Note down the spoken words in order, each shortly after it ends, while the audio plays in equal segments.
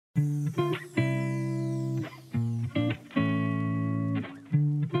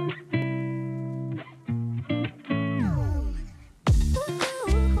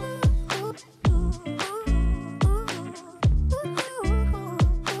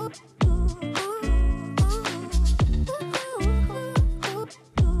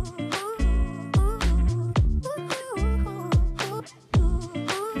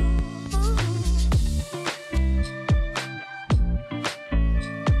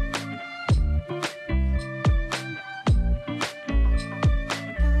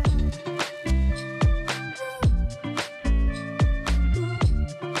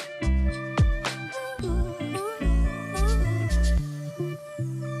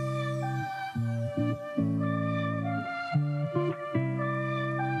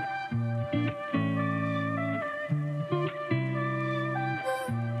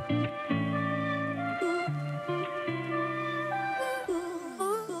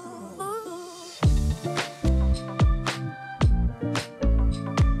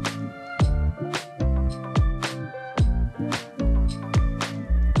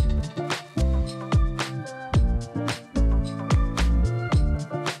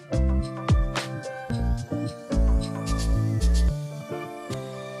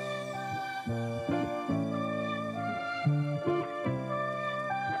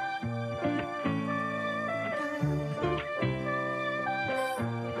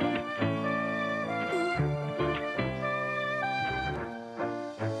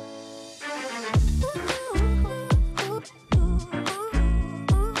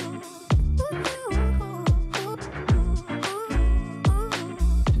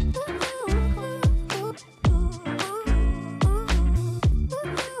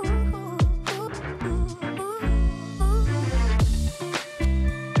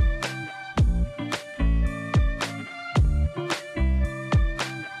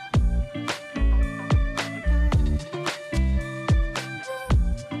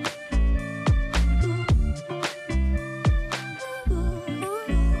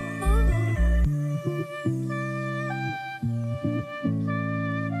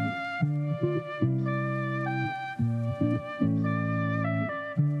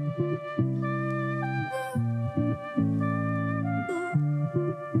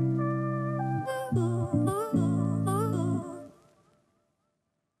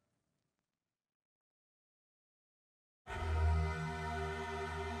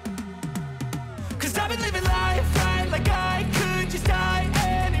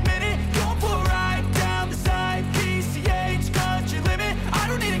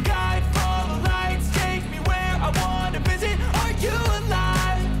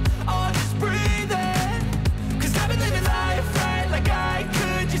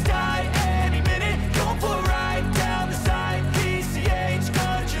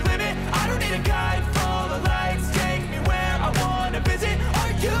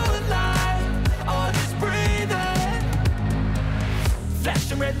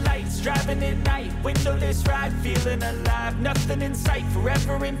Windowless ride, feeling alive. Nothing in sight,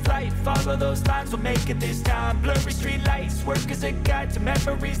 forever in flight. Follow those lines, we'll make it this time. Blurry street lights, work as a guide to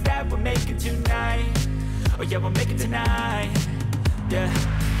memories that we're making tonight. Oh yeah, we'll make it tonight. Yeah.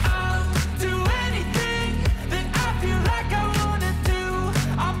 I'll do anything that I feel like I wanna do.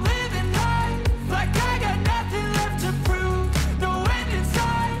 I'm living life like I got nothing left to prove. No end in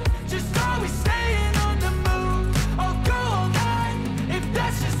sight, just always staying on the move. I'll go all night if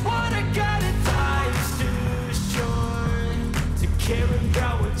that's just what I gotta do. Life's too short to care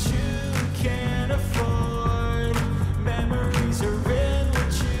about what you can't afford. Memories are in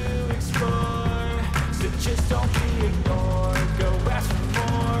what you explore, so just don't be ignored. Go ask for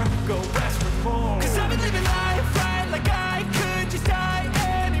more, go ask for more. 'Cause I've been living life right like I could just die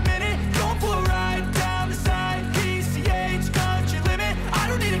any minute. Going for a ride down the side, PCH, country limit. I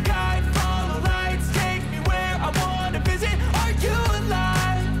don't need a guide, follow lights, take me where I wanna visit. Are you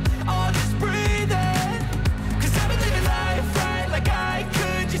alive? I'll just breathe in. 'Cause I've been living life right like I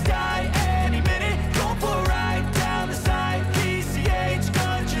could just die any minute. Going for a ride down the side, PCH,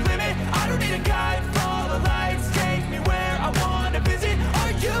 country limit. I don't need a guide, follow lights, take me where I wanna visit.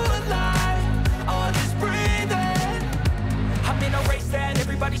 Are you alive? I'll just breathe in. I'm in a race that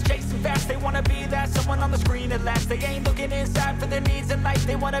everybody's chasing fast. They wanna be that someone on the screen at last. They ain't looking inside for their needs in life.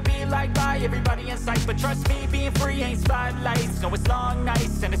 They wanna be liked by everybody in sight. But trust me, being free ain't spotlights. No, it's long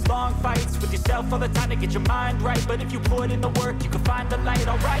nights and it's long fights with yourself all the time to get your mind right. But if you put in the work, you can find the light,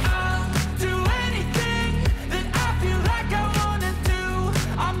 alright? I'll do anything that I feel like I wanna do.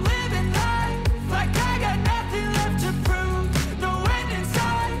 I'm living life like I got nothing left to prove. No end in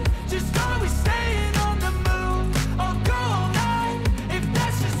sight, just always staying on the move. I'll go all night if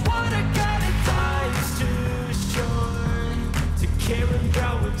that's just what I gotta do. Life's too short to care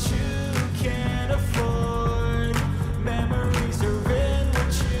about what you can't afford. Memories are in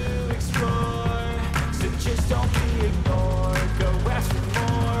what you explore, so just don't be ignored. Go ask for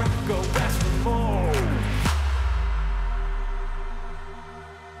more.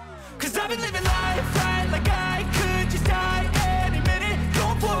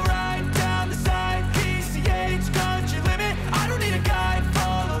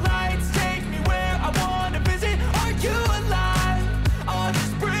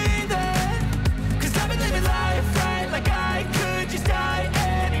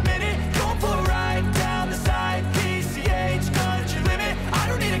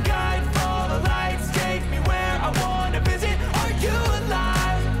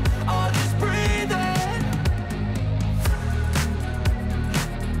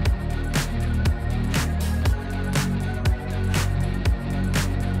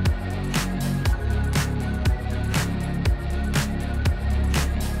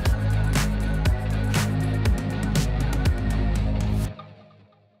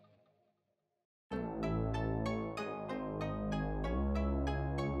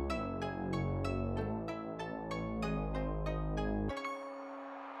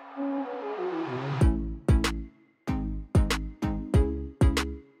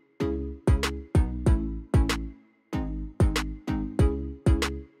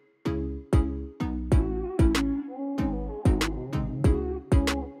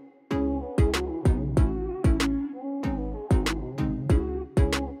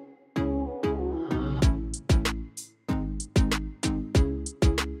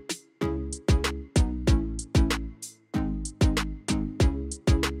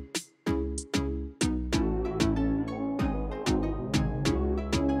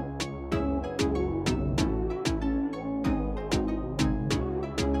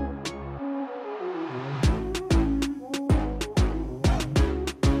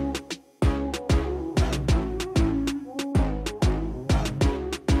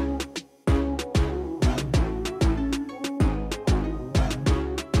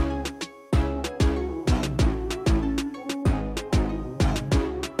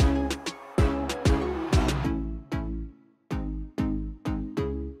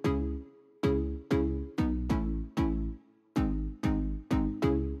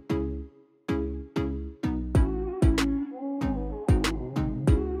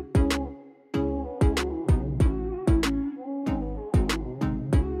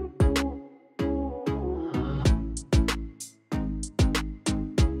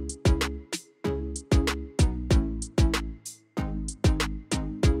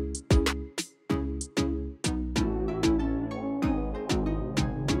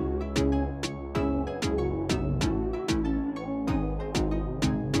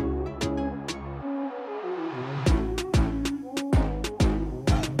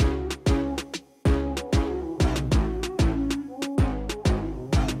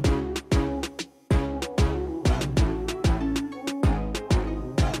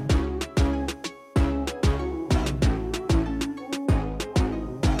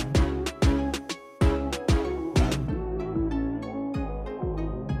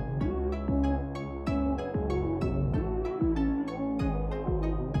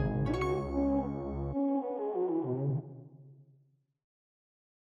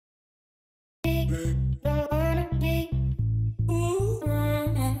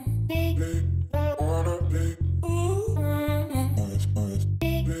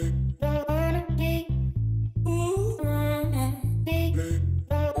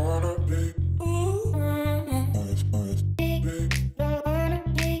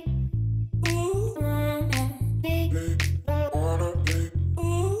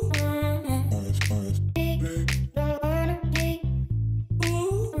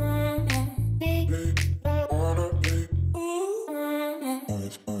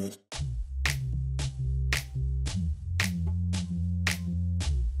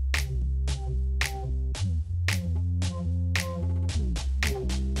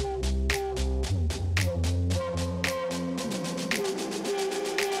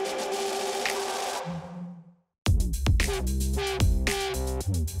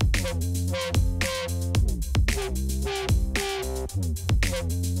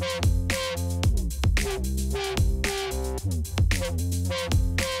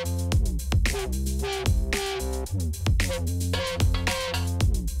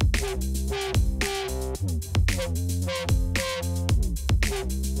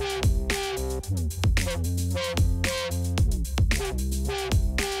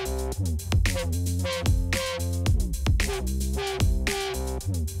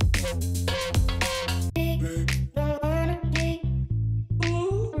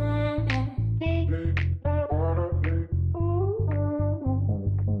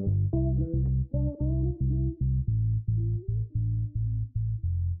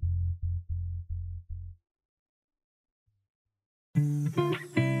 you.